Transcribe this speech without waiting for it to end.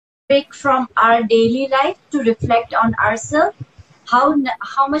break from our daily life to reflect on ourselves?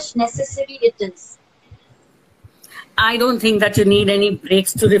 How much necessary it is? I don't think that you need any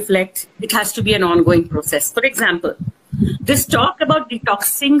breaks to reflect. It has to be an ongoing process. For example, this talk about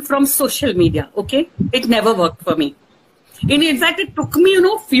detoxing from social media, okay? It never worked for me. In fact, it took me,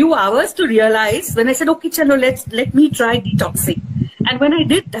 few hours to realize when I said, okay, chalo, let me try detoxing. And when I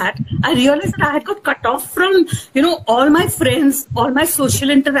did that, I realized that I had got cut off from, all my friends, all my social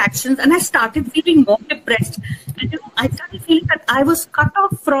interactions, and I started feeling more depressed. And, I started feeling that I was cut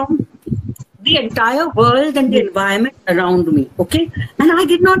off from the entire world and the environment around me, okay? And I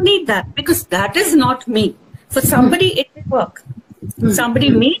did not need that because that is not me. For somebody, it will work. Somebody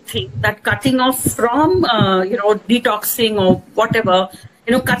may think that cutting off from, detoxing or whatever,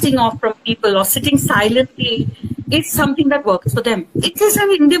 cutting off from people or sitting silently is something that works for them. It is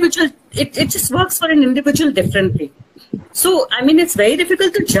an individual, it just works for an individual differently. So, I mean, it's very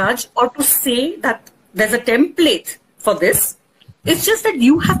difficult to judge or to say that there's a template for this. It's just that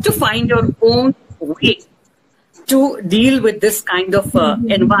you have to find your own way to deal with this kind of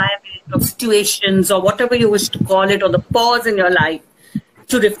environment or situations or whatever you wish to call it, or the pause in your life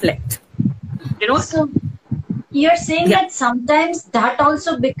to reflect. So you're saying that sometimes that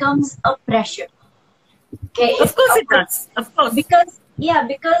also becomes a pressure. Okay. Of course it does. Of course.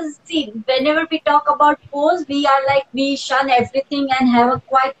 Because see, whenever we talk about pause, we are like, we shun everything and have a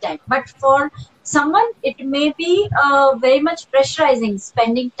quiet time. But for someone, it may be very much pressurizing,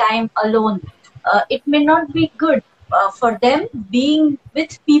 spending time alone. It may not be good for them. Being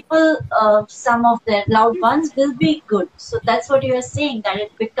with people, some of their loved ones will be good. So that's what you are saying, that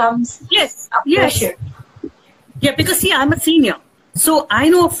it becomes a pressure. Yeah, because see, I'm a senior. So I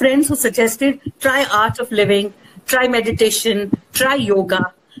know friends who suggested try art of living, try meditation, try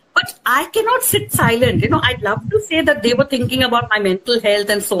yoga. But I cannot sit silent. I'd love to say that they were thinking about my mental health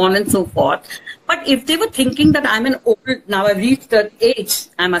and so on and so forth. But if they were thinking that I'm an old, now I've reached that age,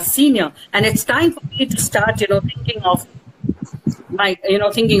 I'm a senior, and it's time for me to start, thinking of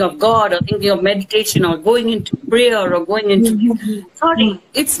thinking of God or thinking of meditation or going into prayer or going into, sorry,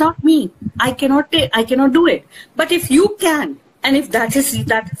 it's not me. I cannot do it. But if you can, and if that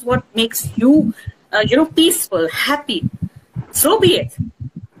is what makes you, peaceful, happy, so be it.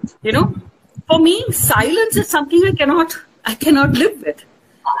 For me, silence is something I cannot live with.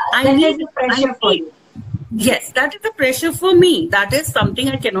 That is a pressure for you. Yes, that is a pressure for me. That is something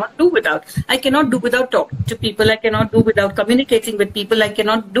I cannot do without. I cannot do without talking to people. I cannot do without communicating with people. I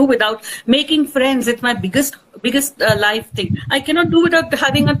cannot do without making friends. It's my biggest life thing. I cannot do without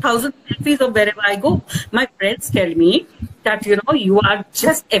having 1,000 selfies of wherever I go. My friends tell me that, you are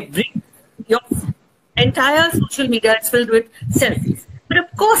just your entire social media is filled with selfies. But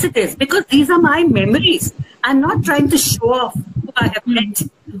of course it is, because these are my memories. I'm not trying to show off who I have met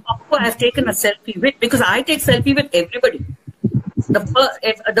or who I have taken a selfie with, because I take selfie with everybody.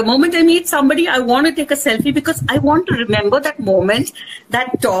 The moment I meet somebody, I want to take a selfie because I want to remember that moment,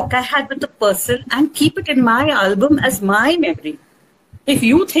 that talk I had with the person, and keep it in my album as my memory. If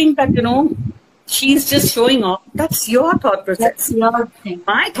you think that, she's just showing off, that's your thought process. That's your thing.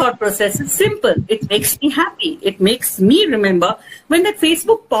 My thought process is simple. It makes me happy. It makes me remember when that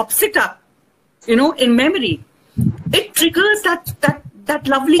Facebook pops it up, in memory. It triggers that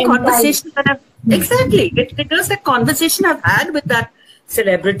lovely conversation that exactly. It triggers that conversation I've had with that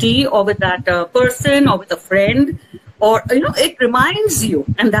celebrity or with that person or with a friend, or, it reminds you,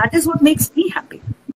 and that is what makes me happy.